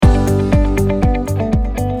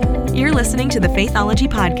listening to the Faithology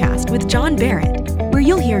Podcast with John Barrett, where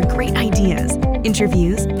you'll hear great ideas,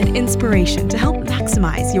 interviews, and inspiration to help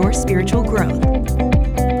maximize your spiritual growth.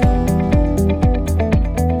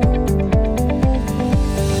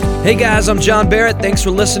 Hey guys, I'm John Barrett. Thanks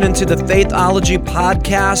for listening to the Faithology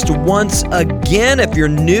Podcast once again. If you're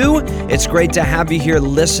new, it's great to have you here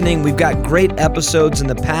listening. We've got great episodes in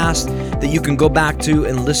the past that you can go back to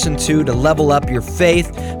and listen to level up your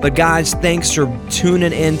faith. But guys, thanks for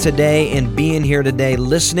tuning in today and being here today,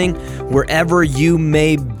 listening wherever you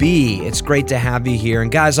may be. It's great to have you here.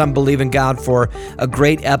 And guys, I'm believing God for a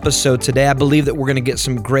great episode today. I believe that we're going to get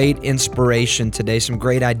some great inspiration today, some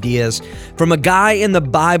great ideas from a guy in the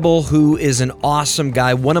Bible who is an awesome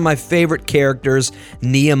guy, one of my favorite characters,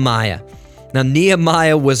 Nehemiah. Now,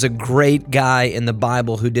 Nehemiah was a great guy in the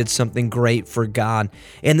Bible who did something great for God.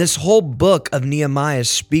 And this whole book of Nehemiah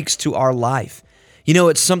speaks to our life. You know,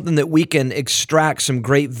 it's something that we can extract some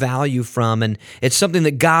great value from, and it's something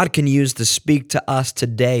that God can use to speak to us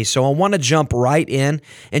today. So I want to jump right in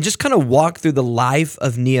and just kind of walk through the life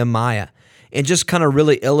of Nehemiah and just kind of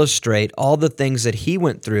really illustrate all the things that he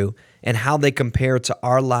went through and how they compare to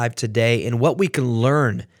our life today and what we can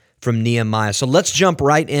learn from Nehemiah. So let's jump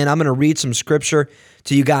right in. I'm going to read some scripture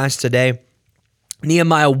to you guys today.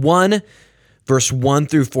 Nehemiah 1, verse 1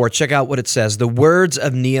 through 4. Check out what it says. The words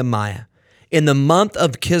of Nehemiah. In the month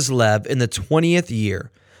of Kislev, in the 20th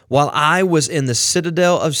year, while I was in the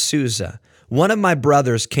citadel of Susa, one of my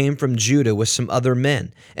brothers came from Judah with some other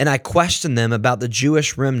men, and I questioned them about the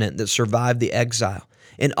Jewish remnant that survived the exile,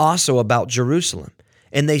 and also about Jerusalem.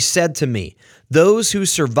 And they said to me, those who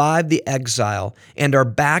survived the exile and are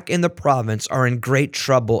back in the province are in great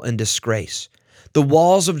trouble and disgrace. The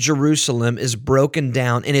walls of Jerusalem is broken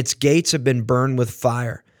down, and its gates have been burned with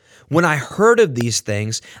fire. When I heard of these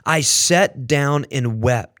things, I sat down and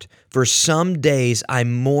wept. For some days I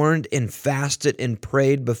mourned and fasted and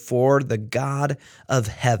prayed before the God of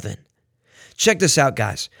heaven. Check this out,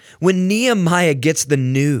 guys. When Nehemiah gets the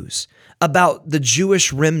news about the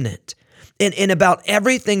Jewish remnant and about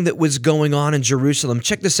everything that was going on in Jerusalem,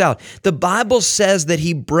 check this out. The Bible says that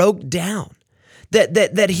he broke down,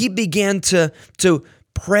 that he began to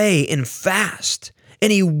pray and fast, and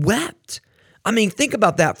he wept. I mean, think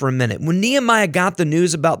about that for a minute. When Nehemiah got the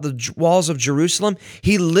news about the walls of Jerusalem,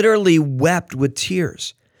 he literally wept with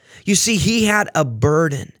tears. You see, he had a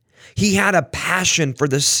burden. He had a passion for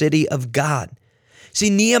the city of God.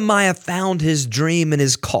 See, Nehemiah found his dream and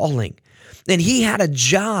his calling, and he had a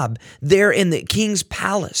job there in the king's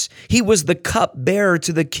palace. He was the cupbearer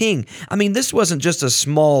to the king. I mean, this wasn't just a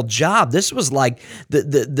small job. This was like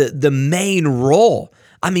the main role.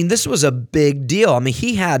 I mean, this was a big deal. I mean,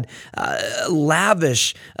 he had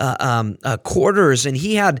lavish quarters, and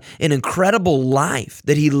he had an incredible life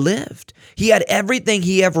that he lived. He had everything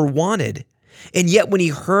he ever wanted. And yet when he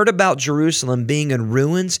heard about Jerusalem being in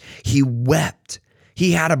ruins, he wept.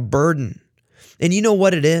 He had a burden. And you know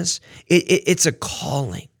what it is? It's a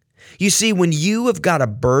calling. You see, when you have got a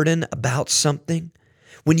burden about something,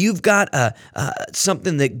 when you've got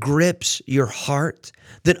something that grips your heart,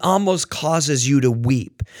 that almost causes you to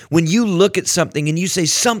weep, when you look at something and you say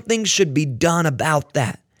something should be done about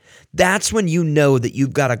that, that's when you know that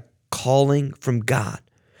you've got a calling from God.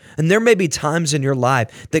 And there may be times in your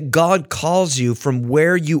life that God calls you from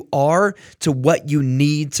where you are to what you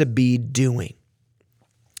need to be doing.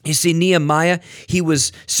 You see, Nehemiah, he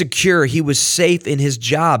was secure, he was safe in his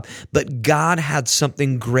job, but God had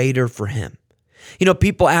something greater for him. You know,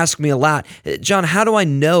 people ask me a lot, John, how do I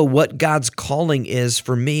know what God's calling is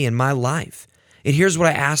for me in my life? And here's what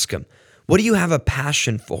I ask them. What do you have a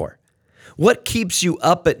passion for? What keeps you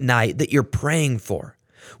up at night that you're praying for?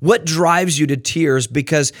 What drives you to tears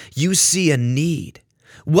because you see a need?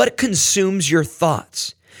 What consumes your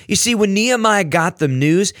thoughts? You see, when Nehemiah got the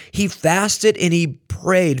news, he fasted and he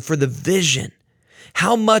prayed for the vision.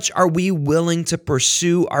 How much are we willing to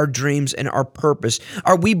pursue our dreams and our purpose?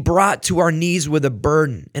 Are we brought to our knees with a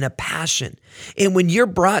burden and a passion? And when you're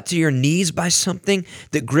brought to your knees by something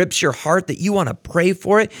that grips your heart, that you want to pray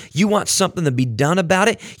for it, you want something to be done about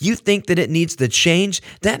it, you think that it needs to change,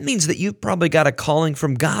 that means that you've probably got a calling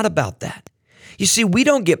from God about that. You see, we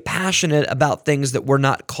don't get passionate about things that we're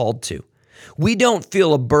not called to. We don't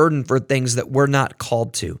feel a burden for things that we're not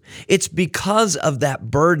called to. It's because of that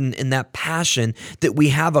burden and that passion that we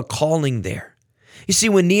have a calling there. You see,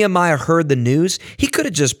 when Nehemiah heard the news, he could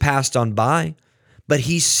have just passed on by, but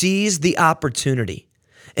he seized the opportunity.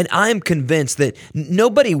 And I am convinced that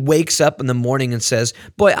nobody wakes up in the morning and says,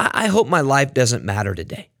 boy, I hope my life doesn't matter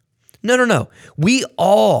today. No. We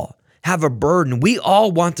all have a burden. We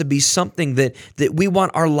all want to be something that we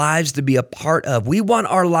want our lives to be a part of. We want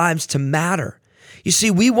our lives to matter. You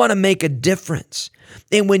see, we want to make a difference.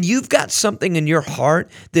 And when you've got something in your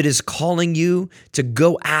heart that is calling you to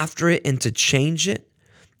go after it and to change it,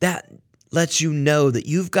 that lets you know that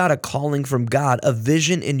you've got a calling from God, a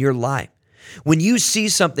vision in your life. When you see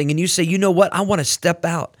something and you say, you know what, I want to step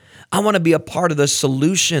out. I want to be a part of the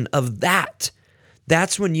solution of that.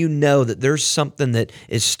 That's when you know that there's something that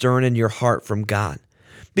is stirring in your heart from God.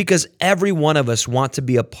 Because every one of us want to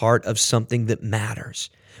be a part of something that matters.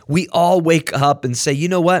 We all wake up and say, you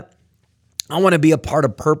know what? I want to be a part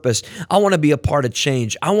of purpose. I want to be a part of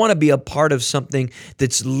change. I want to be a part of something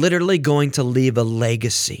that's literally going to leave a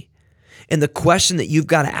legacy. And the question that you've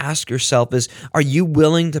got to ask yourself is, are you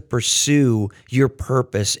willing to pursue your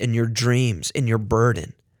purpose and your dreams and your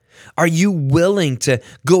burden? Are you willing to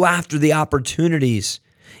go after the opportunities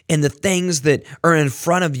and the things that are in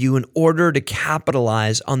front of you in order to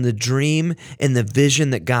capitalize on the dream and the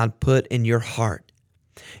vision that God put in your heart?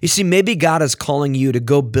 You see, maybe God is calling you to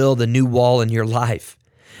go build a new wall in your life.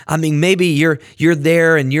 I mean, maybe you're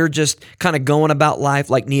there and you're just kind of going about life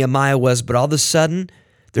like Nehemiah was, but all of a sudden,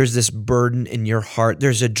 there's this burden in your heart.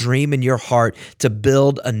 There's a dream in your heart to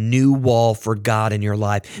build a new wall for God in your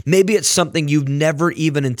life. Maybe it's something you've never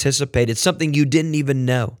even anticipated, something you didn't even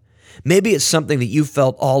know. Maybe it's something that you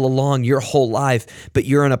felt all along your whole life, but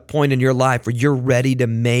you're in a point in your life where you're ready to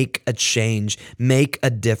make a change, make a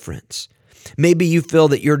difference. Maybe you feel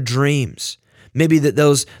that your dreams, maybe that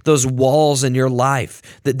those walls in your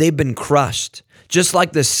life, that they've been crushed, just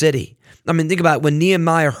like the city. I mean, think about it. When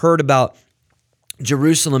Nehemiah heard about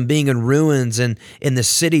Jerusalem being in ruins and in the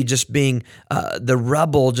city just being the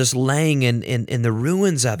rubble, just laying in the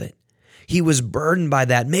ruins of it, he was burdened by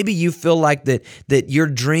that. Maybe you feel like that your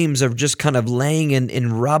dreams are just kind of laying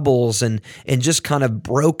in rubbles and just kind of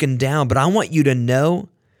broken down. But I want you to know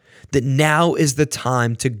that now is the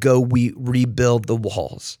time to go rebuild the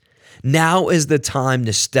walls. Now is the time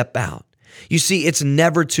to step out. You see, it's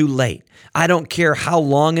never too late. I don't care how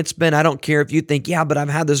long it's been. I don't care if you think, yeah, but I've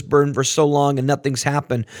had this burden for so long and nothing's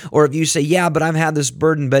happened. Or if you say, yeah, but I've had this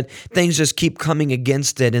burden, but things just keep coming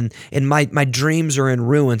against it and my dreams are in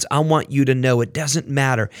ruins. I want you to know it doesn't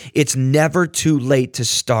matter. It's never too late to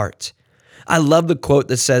start. I love the quote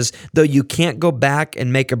that says, though you can't go back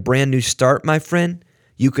and make a brand new start, my friend,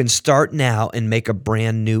 you can start now and make a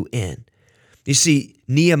brand new end. You see,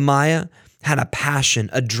 Nehemiah had a passion,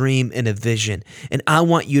 a dream, and a vision. And I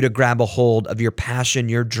want you to grab a hold of your passion,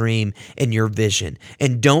 your dream, and your vision.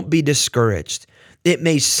 And don't be discouraged. It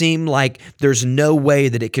may seem like there's no way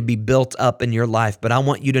that it could be built up in your life, but I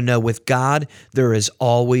want you to know with God, there is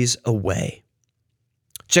always a way.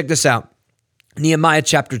 Check this out. Nehemiah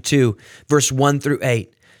chapter 2, verse 1 through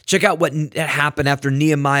 8. Check out what happened after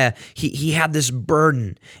Nehemiah. He had this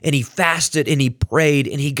burden and he fasted and he prayed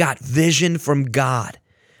and he got vision from God.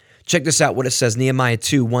 Check this out, what it says, Nehemiah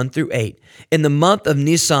 2, 1 through 8. In the month of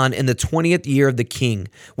Nisan, in the 20th year of the king,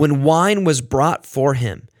 when wine was brought for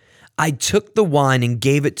him, I took the wine and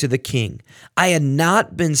gave it to the king. I had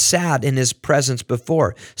not been sad in his presence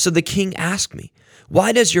before. So the king asked me,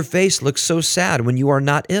 why does your face look so sad when you are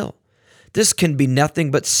not ill? This can be nothing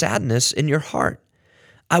but sadness in your heart.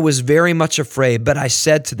 I was very much afraid, but I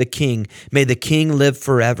said to the king, may the king live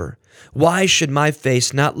forever. Why should my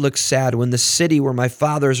face not look sad when the city where my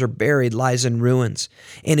fathers are buried lies in ruins,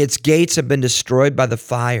 and its gates have been destroyed by the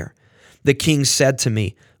fire? The king said to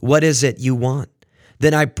me, what is it you want?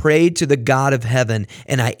 Then I prayed to the God of heaven,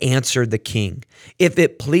 and I answered the king, if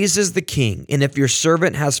it pleases the king, and if your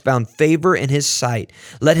servant has found favor in his sight,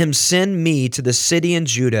 let him send me to the city in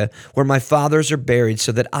Judah where my fathers are buried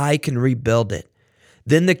so that I can rebuild it.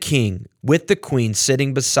 Then the king, with the queen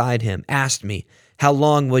sitting beside him, asked me, how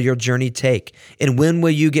long will your journey take, and when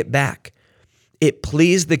will you get back? It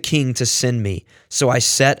pleased the king to send me, so I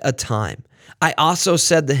set a time. I also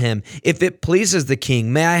said to him, if it pleases the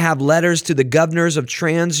king, may I have letters to the governors of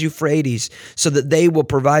Trans-Euphrates, so that they will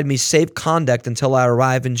provide me safe conduct until I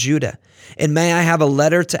arrive in Judah. And may I have a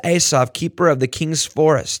letter to Asaph, keeper of the king's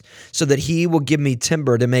forest, so that he will give me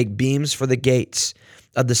timber to make beams for the gates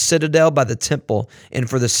of the citadel by the temple, and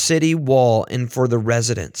for the city wall, and for the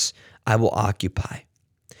residence I will occupy.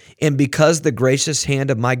 And because the gracious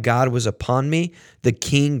hand of my God was upon me, the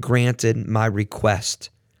king granted my request.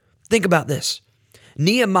 Think about this.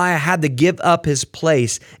 Nehemiah had to give up his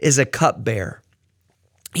place as a cupbearer.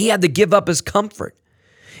 He had to give up his comfort.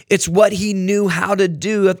 It's what he knew how to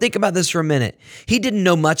do. Think about this for a minute. He didn't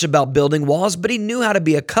know much about building walls, but he knew how to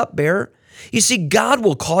be a cupbearer. You see, God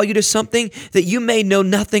will call you to something that you may know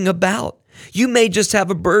nothing about. You may just have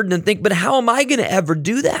a burden and think, but how am I going to ever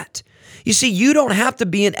do that? You see, you don't have to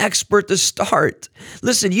be an expert to start.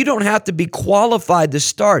 Listen, you don't have to be qualified to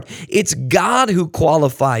start. It's God who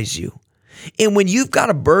qualifies you. And when you've got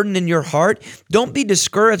a burden in your heart, don't be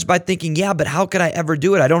discouraged by thinking, yeah, but how could I ever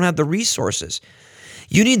do it? I don't have the resources.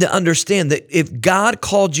 You need to understand that if God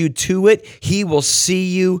called you to it, He will see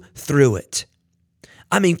you through it.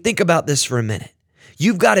 I mean, think about this for a minute.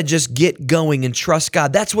 You've got to just get going and trust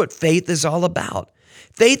God. That's what faith is all about.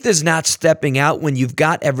 Faith is not stepping out when you've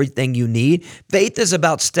got everything you need. Faith is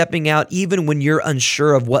about stepping out even when you're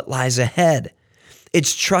unsure of what lies ahead.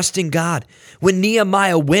 It's trusting God. When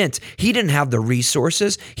Nehemiah went, he didn't have the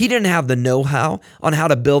resources. He didn't have the know-how on how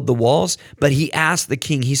to build the walls, but he asked the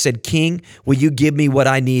king, he said, "King, will you give me what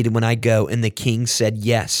I need when I go?" And the king said,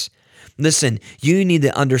 "Yes." Listen, you need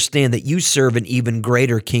to understand that you serve an even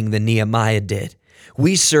greater king than Nehemiah did.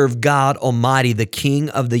 We serve God Almighty, the King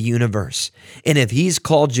of the universe. And if He's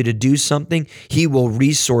called you to do something, He will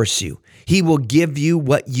resource you. He will give you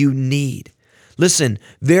what you need. Listen,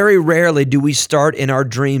 very rarely do we start in our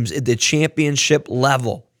dreams at the championship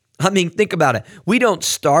level. I mean, think about it. We don't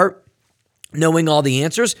start knowing all the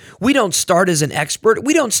answers. We don't start as an expert.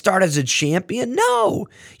 We don't start as a champion. No,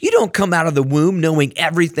 you don't come out of the womb knowing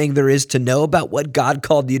everything there is to know about what God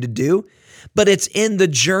called you to do. But it's in the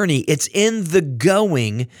journey, it's in the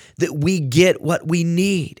going that we get what we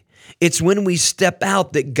need. It's when we step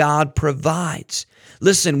out that God provides.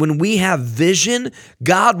 Listen, when we have vision,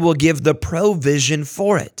 God will give the provision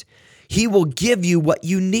for it. He will give you what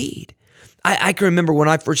you need. I can remember when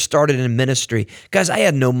I first started in ministry, guys, I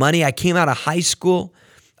had no money. I came out of high school.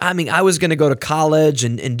 I mean, I was going to go to college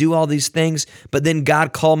and do all these things, but then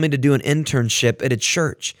God called me to do an internship at a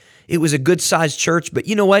church. It was a good-sized church, but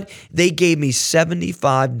you know what? They gave me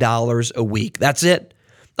 $75 a week. That's it.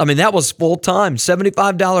 I mean, that was full-time,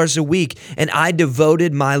 $75 a week, and I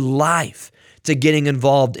devoted my life to getting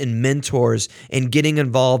involved in mentors and getting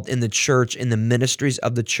involved in the church, in the ministries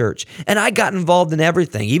of the church. And I got involved in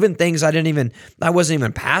everything, even things I wasn't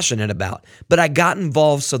even passionate about. But I got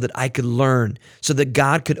involved so that I could learn, so that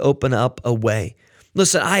God could open up a way.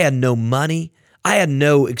 Listen, I had no money. I had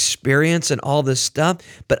no experience in all this stuff,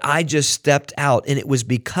 but I just stepped out. And it was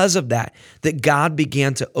because of that God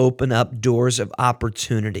began to open up doors of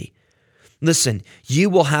opportunity. Listen, you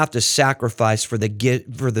will have to sacrifice for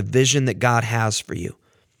the vision that God has for you.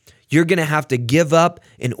 You're going to have to give up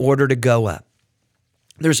in order to go up.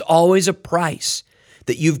 There's always a price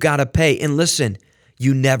that you've got to pay. And listen,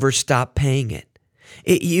 you never stop paying it.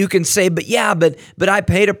 You can say, but I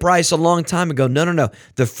paid a price a long time ago. No.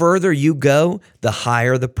 The further you go, the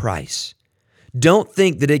higher the price. Don't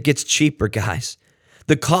think that it gets cheaper, guys.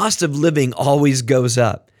 The cost of living always goes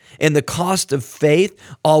up. And the cost of faith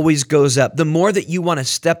always goes up. The more that you want to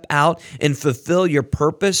step out and fulfill your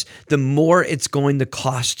purpose, the more it's going to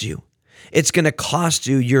cost you. It's going to cost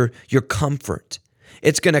you your comfort.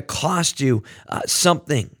 It's going to cost you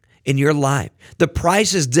something in your life. The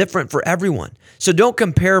price is different for everyone. So don't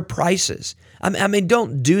compare prices. I mean,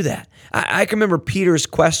 don't do that. I can remember Peter's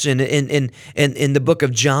question in the book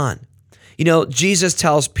of John. You know, Jesus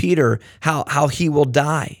tells Peter how he will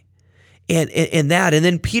die. And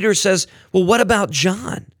then Peter says, well, what about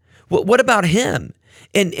John? What about him?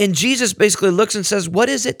 And Jesus basically looks and says, what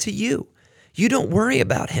is it to you? You don't worry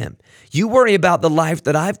about him. You worry about the life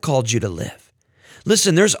that I've called you to live.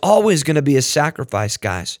 Listen, there's always going to be a sacrifice,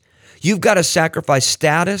 guys. You've got to sacrifice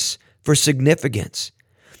status for significance.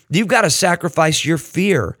 You've got to sacrifice your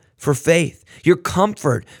fear for faith, your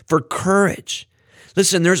comfort for courage.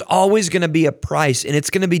 Listen, there's always going to be a price, and it's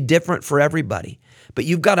going to be different for everybody. But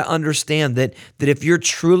you've got to understand that if you're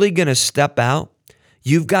truly going to step out,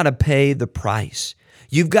 you've got to pay the price.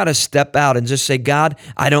 You've got to step out and just say, God,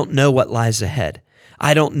 I don't know what lies ahead.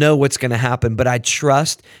 I don't know what's going to happen, but I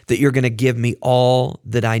trust that you're going to give me all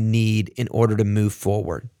that I need in order to move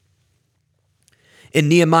forward. In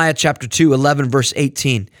Nehemiah chapter 2, 11, verse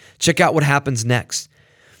 18, check out what happens next.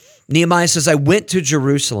 Nehemiah says, I went to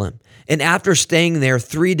Jerusalem, and after staying there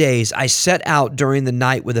 3 days, I set out during the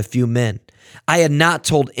night with a few men. I had not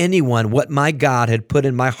told anyone what my God had put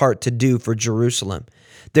in my heart to do for Jerusalem.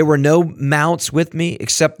 There were no mounts with me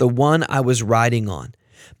except the one I was riding on.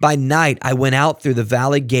 By night, I went out through the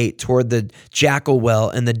valley gate toward the jackal well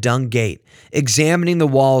and the dung gate, examining the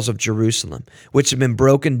walls of Jerusalem, which had been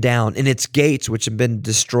broken down, and its gates, which had been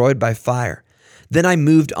destroyed by fire. Then I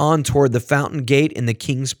moved on toward the fountain gate and the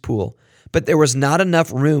king's pool, but there was not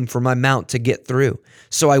enough room for my mount to get through.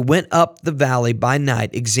 So I went up the valley by night,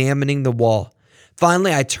 examining the wall.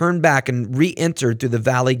 Finally, I turned back and re-entered through the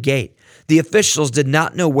valley gate. The officials did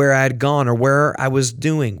not know where I had gone or what I was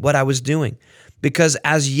doing, because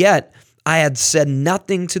as yet I had said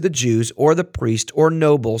nothing to the Jews or the priests or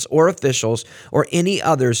nobles or officials or any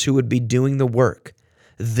others who would be doing the work.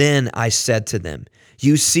 Then I said to them,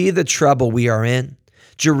 you see the trouble we are in.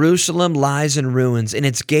 Jerusalem lies in ruins, and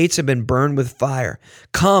its gates have been burned with fire.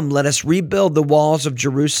 Come, let us rebuild the walls of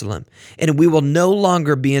Jerusalem, and we will no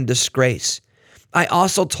longer be in disgrace. I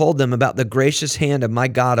also told them about the gracious hand of my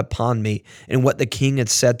God upon me and what the king had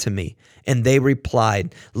said to me. And they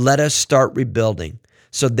replied, let us start rebuilding.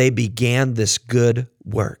 So they began this good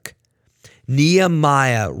work.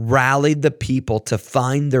 Nehemiah rallied the people to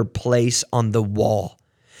find their place on the wall.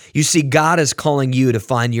 You see, God is calling you to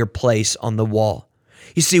find your place on the wall.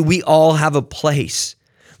 You see, we all have a place.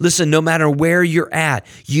 Listen, no matter where you're at,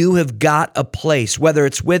 you have got a place, whether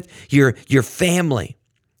it's with your family,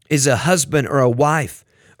 is a husband or a wife,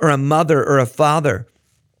 or a mother or a father,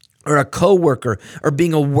 or a coworker, or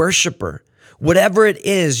being a worshiper. Whatever it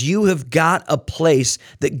is, you have got a place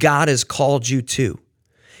that God has called you to.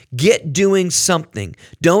 Get doing something.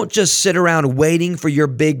 Don't just sit around waiting for your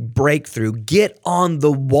big breakthrough. Get on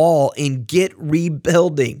the wall and get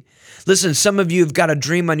rebuilding. Listen, some of you have got a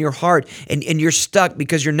dream on your heart and you're stuck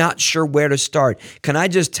because you're not sure where to start. Can I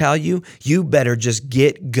just tell you, you better just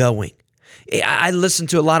get going. I listen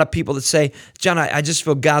to a lot of people that say, John, I just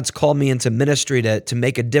feel God's called me into ministry to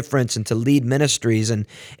make a difference and to lead ministries. And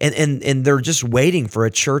they're just waiting for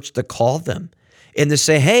a church to call them and to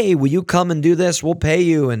say, hey, will you come and do this? We'll pay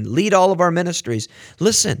you and lead all of our ministries.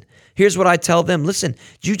 Listen, here's what I tell them. Listen,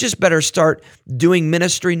 you just better start doing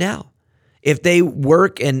ministry now. If they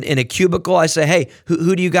work in a cubicle, I say, hey,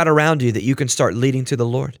 who do you got around you that you can start leading to the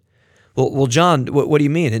Lord? Well, John, what do you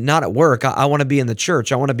mean? And not at work. I want to be in the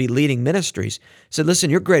church. I want to be leading ministries. I said, listen,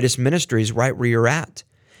 your greatest ministry is right where you're at.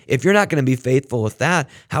 If you're not going to be faithful with that,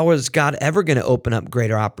 how is God ever going to open up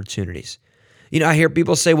greater opportunities? You know, I hear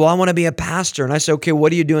people say, well, I want to be a pastor. And I say, okay,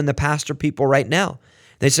 what are you doing the pastor people right now?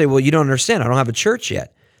 They say, well, you don't understand. I don't have a church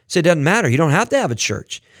yet. So it doesn't matter. You don't have to have a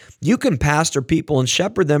church. You can pastor people and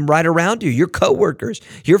shepherd them right around you, your coworkers,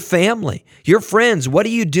 your family, your friends. What are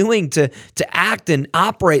you doing to act and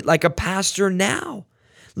operate like a pastor now?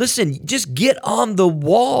 Listen, just get on the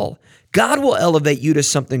wall. God will elevate you to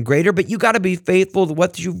something greater, but you got to be faithful to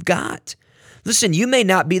what you've got. Listen, you may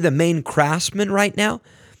not be the main craftsman right now.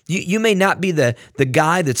 You may not be the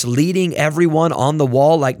guy that's leading everyone on the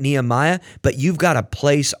wall like Nehemiah, but you've got a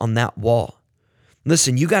place on that wall.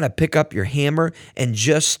 Listen, you got to pick up your hammer and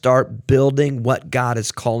just start building what God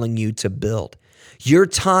is calling you to build. Your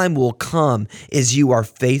time will come as you are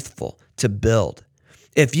faithful to build.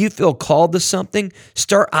 If you feel called to something,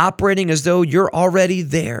 start operating as though you're already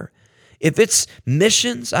there. If it's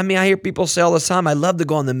missions, I hear people say all the time, I love to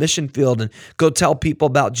go on the mission field and go tell people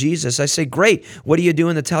about Jesus. I say, great. What are you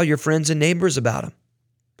doing to tell your friends and neighbors about him?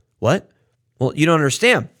 What? Well, you don't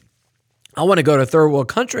understand. I want to go to a third world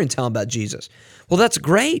country and tell them about Jesus. Well, that's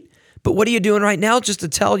great. But what are you doing right now just to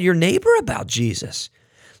tell your neighbor about Jesus?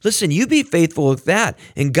 Listen, you be faithful with that,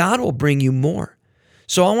 and God will bring you more.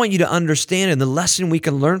 So I want you to understand, and the lesson we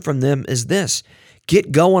can learn from them is this.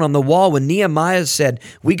 Get going on the wall. When Nehemiah said,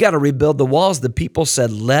 we got to rebuild the walls, the people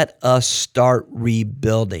said, let us start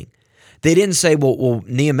rebuilding. They didn't say, well,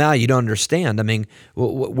 Nehemiah, you don't understand.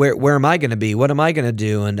 Where am I going to be? What am I going to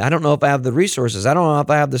do? And I don't know if I have the resources. I don't know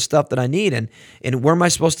if I have the stuff that I need. And where am I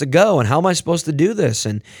supposed to go? And how am I supposed to do this?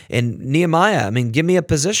 And Nehemiah, give me a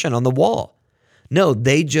position on the wall. No,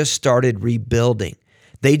 they just started rebuilding.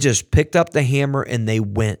 They just picked up the hammer and they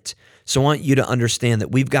went. So I want you to understand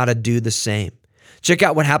that we've got to do the same. Check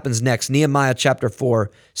out what happens next. Nehemiah chapter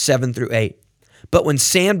 4, 7 through 8. But when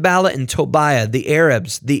Sanballat and Tobiah, the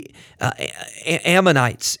Arabs, the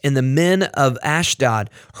Ammonites, and the men of Ashdod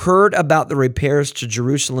heard about the repairs to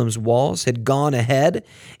Jerusalem's walls had gone ahead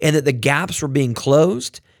and that the gaps were being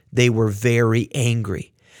closed, they were very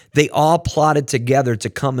angry. They all plotted together to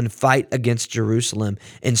come and fight against Jerusalem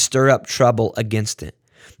and stir up trouble against it.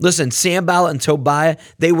 Listen, Sanballat and Tobiah,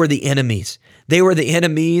 they were the enemies. They were the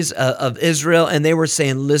enemies of Israel, and they were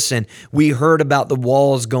saying, listen, we heard about the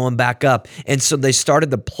walls going back up. And so they started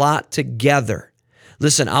to plot together.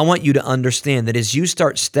 Listen, I want you to understand that as you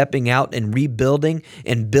start stepping out and rebuilding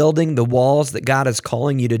and building the walls that God is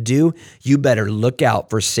calling you to do, you better look out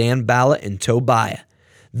for Sanballat and Tobiah.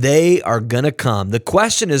 They are going to come. The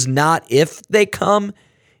question is not if they come,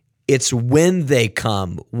 it's when they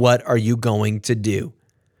come. What are you going to do?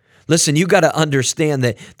 Listen, you got to understand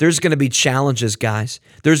that there's going to be challenges, guys.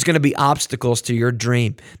 There's going to be obstacles to your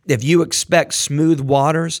dream. If you expect smooth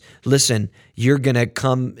waters, listen, you're going to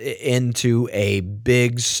come into a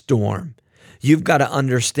big storm. You've got to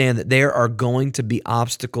understand that there are going to be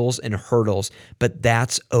obstacles and hurdles, but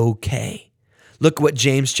that's okay. Look what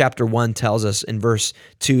James chapter 1 tells us in verse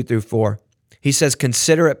 2 through 4. He says,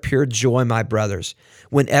 "Consider it pure joy, my brothers,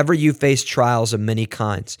 whenever you face trials of many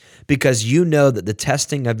kinds, because you know that the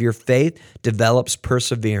testing of your faith develops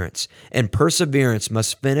perseverance, and perseverance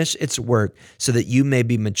must finish its work so that you may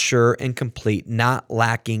be mature and complete, not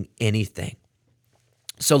lacking anything."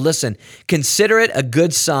 So listen, consider it a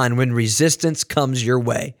good sign when resistance comes your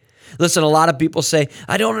way. Listen, a lot of people say,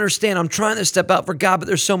 "I don't understand. I'm trying to step out for God, but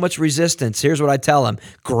there's so much resistance." Here's what I tell them.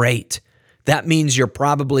 Great. That means you're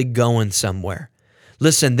probably going somewhere.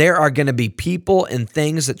 Listen, there are going to be people and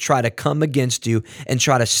things that try to come against you and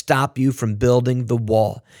try to stop you from building the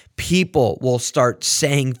wall. People will start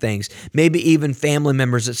saying things, maybe even family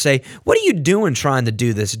members that say, "What are you doing trying to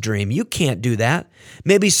do this dream? You can't do that."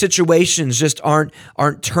 Maybe situations just aren't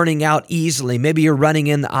turning out easily. Maybe you're running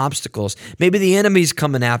into obstacles. Maybe the enemy's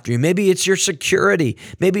coming after you. Maybe it's your security.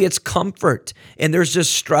 Maybe it's comfort. And there's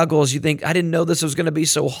just struggles. You think, "I didn't know this was going to be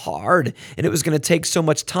so hard and it was going to take so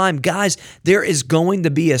much time." Guys, there is going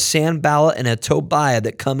to be a Sanballat and a Tobiah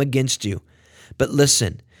that come against you. But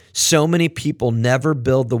listen, so many people never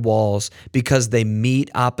build the walls because they meet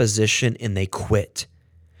opposition and they quit.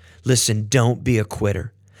 Listen, don't be a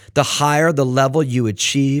quitter. The higher the level you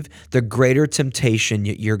achieve, the greater temptation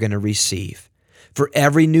you're going to receive. For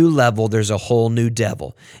every new level, there's a whole new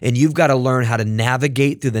devil, and you've got to learn how to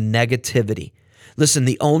navigate through the negativity. Listen,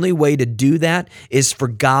 the only way to do that is for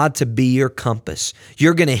God to be your compass.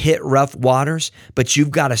 You're going to hit rough waters, but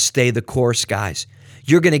you've got to stay the course, guys.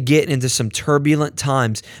 You're going to get into some turbulent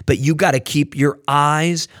times, but you got to keep your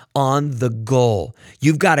eyes on the goal.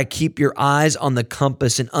 You've got to keep your eyes on the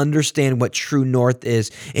compass and understand what true north is.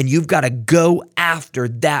 And you've got to go after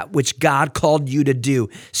that which God called you to do.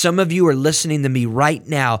 Some of you are listening to me right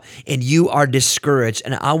now and you are discouraged.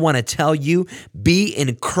 And I want to tell you, be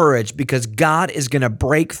encouraged, because God is going to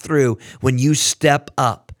break through when you step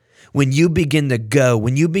up. When you begin to go,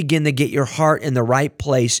 when you begin to get your heart in the right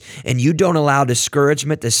place and you don't allow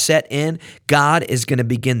discouragement to set in, God is going to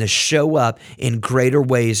begin to show up in greater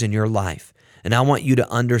ways in your life. And I want you to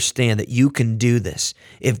understand that you can do this.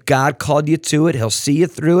 If God called you to it, He'll see you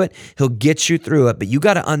through it. He'll get you through it. But you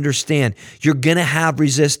got to understand, you're going to have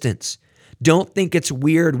resistance. Don't think it's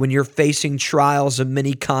weird when you're facing trials of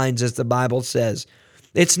many kinds, as the Bible says.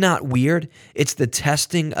 It's not weird. It's the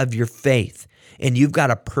testing of your faith. And you've got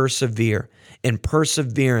to persevere. And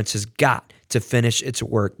perseverance has got to finish its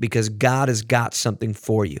work because God has got something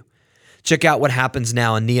for you. Check out what happens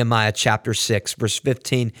now in Nehemiah chapter 6, verse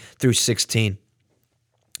 15 through 16.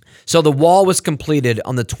 So the wall was completed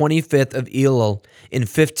on the 25th of Elul in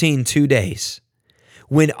 2 days.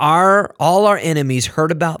 When all our enemies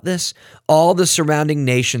heard about this, all the surrounding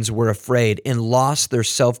nations were afraid and lost their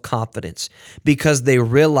self-confidence because they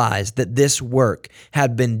realized that this work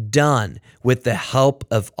had been done with the help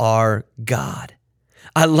of our God.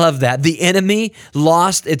 I love that. The enemy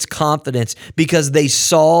lost its confidence because they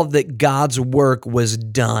saw that God's work was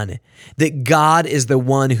done, that God is the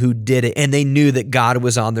one who did it, and they knew that God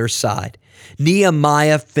was on their side.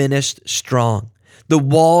 Nehemiah finished strong. The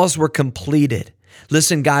walls were completed.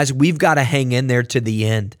 Listen, guys, we've got to hang in there to the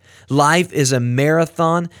end. Life is a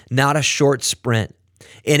marathon, not a short sprint.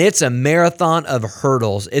 And it's a marathon of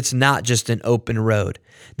hurdles. It's not just an open road.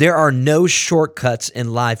 There are no shortcuts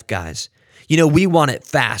in life, guys. You know, we want it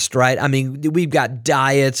fast, right? I mean, we've got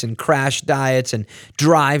diets and crash diets and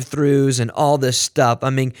drive-thrus and all this stuff. I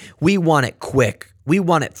mean, we want it quick. We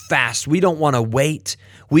want it fast. We don't want to wait.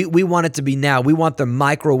 We want it to be now. We want the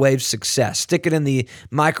microwave success. Stick it in the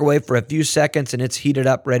microwave for a few seconds and it's heated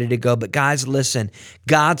up, ready to go. But guys, listen,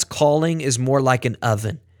 God's calling is more like an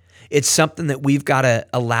oven. It's something that we've got to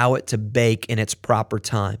allow it to bake in its proper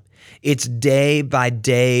time. It's day by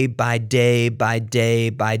day by day by day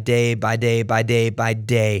by day by day by day by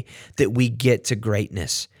day that we get to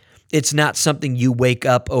greatness. It's not something you wake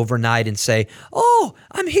up overnight and say, "Oh,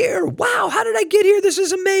 I'm here. Wow, how did I get here? This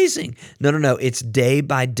is amazing." No. It's day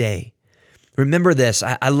by day. Remember this.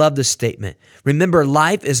 I love this statement. Remember,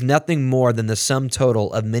 life is nothing more than the sum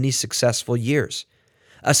total of many successful years.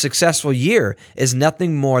 A successful year is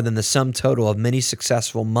nothing more than the sum total of many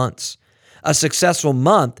successful months. A successful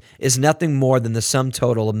month is nothing more than the sum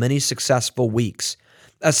total of many successful weeks.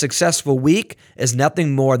 A successful week is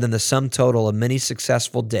nothing more than the sum total of many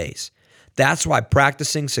successful days. That's why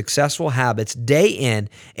practicing successful habits day in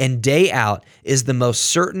and day out is the most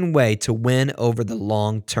certain way to win over the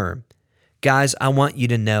long term. Guys, I want you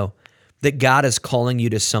to know that God is calling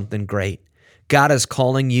you to something great. God is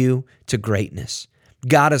calling you to greatness.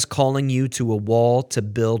 God is calling you to a wall to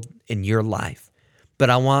build in your life.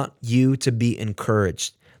 But I want you to be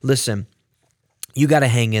encouraged. Listen, you got to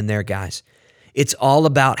hang in there, guys. It's all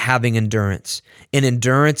about having endurance. And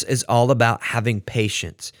endurance is all about having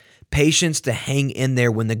patience. Patience to hang in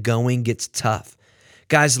there when the going gets tough.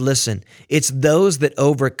 Guys, listen, it's those that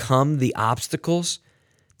overcome the obstacles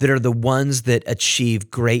that are the ones that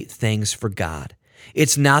achieve great things for God.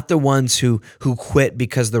 It's not the ones who quit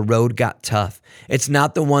because the road got tough. It's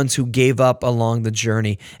not the ones who gave up along the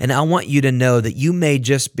journey. And I want you to know that you may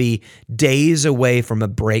just be days away from a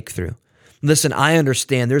breakthrough. Listen, I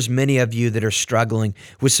understand there's many of you that are struggling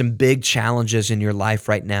with some big challenges in your life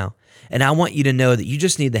right now. And I want you to know that you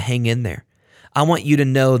just need to hang in there. I want you to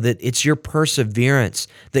know that it's your perseverance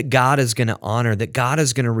that God is going to honor, that God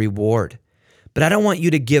is going to reward. But I don't want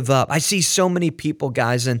you to give up. I see so many people,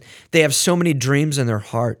 guys, and they have so many dreams in their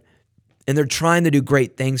heart. And they're trying to do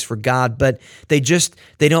great things for God, but they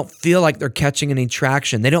don't feel like they're catching any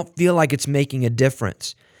traction. They don't feel like it's making a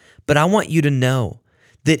difference. But I want you to know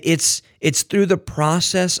that it's through the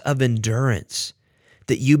process of endurance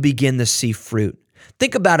that you begin to see fruit.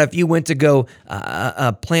 Think about if you went to go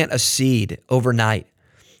plant a seed overnight.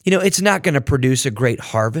 It's not going to produce a great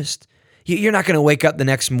harvest. You're not going to wake up the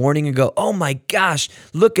next morning and go, oh my gosh,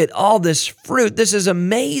 look at all this fruit. This is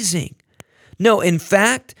amazing. No, in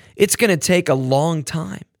fact, it's going to take a long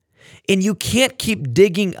time. And you can't keep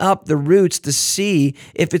digging up the roots to see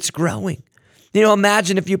if it's growing.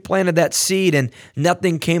 Imagine if you planted that seed and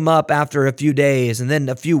nothing came up after a few days and then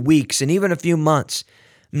a few weeks and even a few months.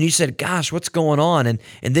 And you said, gosh, what's going on? And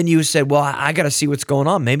then you said, well, I got to see what's going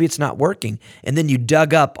on. Maybe it's not working. And then you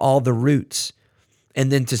dug up all the roots and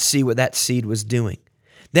then to see what that seed was doing.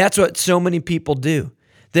 That's what so many people do.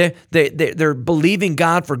 They're believing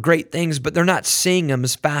God for great things, but they're not seeing them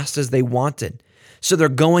as fast as they wanted. So they're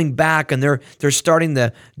going back and they're starting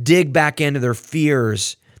to dig back into their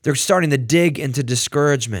fears. They're starting to dig into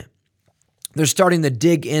discouragement. They're starting to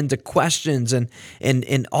dig into questions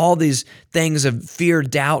and all these things of fear,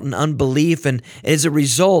 doubt, and unbelief. And as a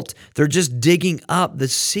result, they're just digging up the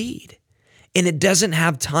seed. And it doesn't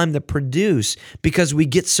have time to produce because we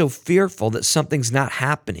get so fearful that something's not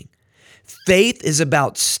happening. Faith is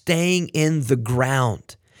about staying in the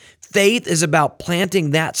ground. Faith is about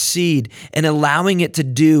planting that seed and allowing it to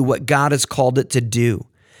do what God has called it to do.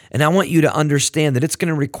 And I want you to understand that it's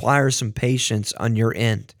going to require some patience on your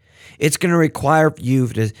end. It's going to require you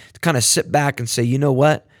to kind of sit back and say, you know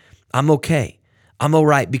what? I'm okay. I'm all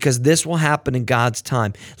right because this will happen in God's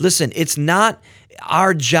time. Listen, it's not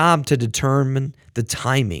our job to determine the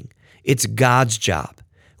timing. It's God's job.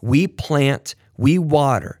 We plant, we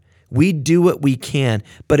water, we do what we can,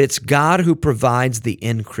 but it's God who provides the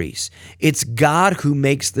increase. It's God who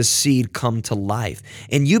makes the seed come to life.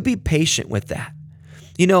 And you be patient with that.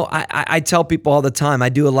 I tell people all the time, I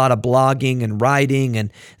do a lot of blogging and writing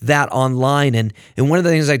and that online. And one of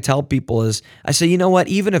the things I tell people is, I say, you know what?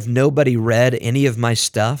 Even if nobody read any of my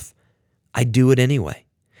stuff, I do it anyway.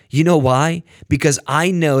 You know why? Because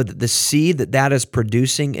I know that the seed that is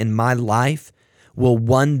producing in my life will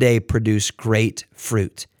one day produce great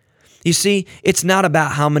fruit. You see, it's not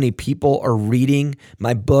about how many people are reading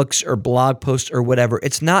my books or blog posts or whatever.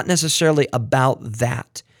 It's not necessarily about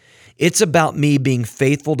that. It's about me being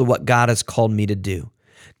faithful to what God has called me to do.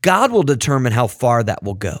 God will determine how far that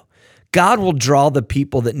will go. God will draw the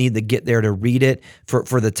people that need to get there to read it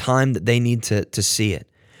for the time that they need to see it.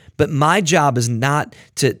 But my job is not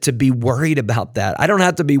to be worried about that. I don't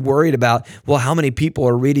have to be worried about, well, how many people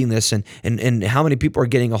are reading this and how many people are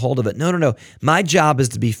getting a hold of it. No. My job is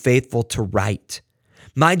to be faithful to write.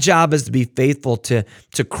 My job is to be faithful to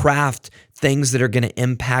craft things that are going to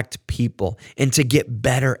impact people and to get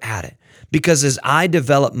better at it. Because as I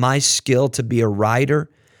develop my skill to be a writer,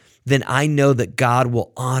 then I know that God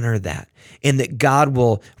will honor that and that God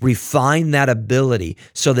will refine that ability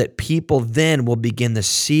so that people then will begin to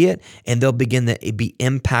see it and they'll begin to be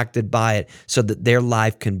impacted by it so that their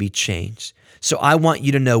life can be changed. So I want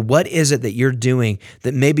you to know, what is it that you're doing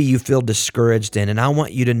that maybe you feel discouraged in? And I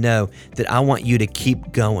want you to know that I want you to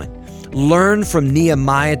keep going. Learn from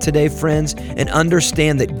Nehemiah today, friends, and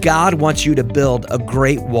understand that God wants you to build a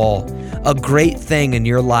great wall, a great thing in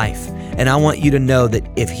your life. And I want you to know that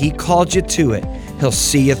if He called you to it, He'll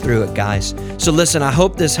see you through it, guys. So listen, I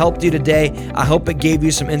hope this helped you today. I hope it gave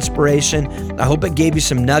you some inspiration. I hope it gave you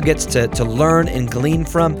some nuggets to learn and glean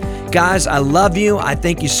from. Guys, I love you. I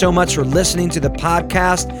thank you so much for listening to the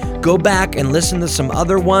podcast. Go back and listen to some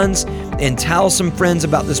other ones and tell some friends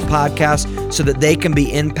about this podcast so that they can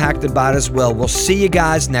be impacted by it as well. We'll see you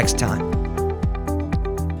guys next time.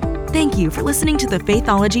 Thank you for listening to the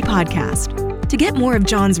Faithology Podcast. To get more of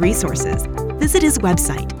John's resources, visit his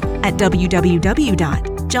website at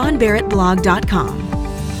www.johnbarrettblog.com.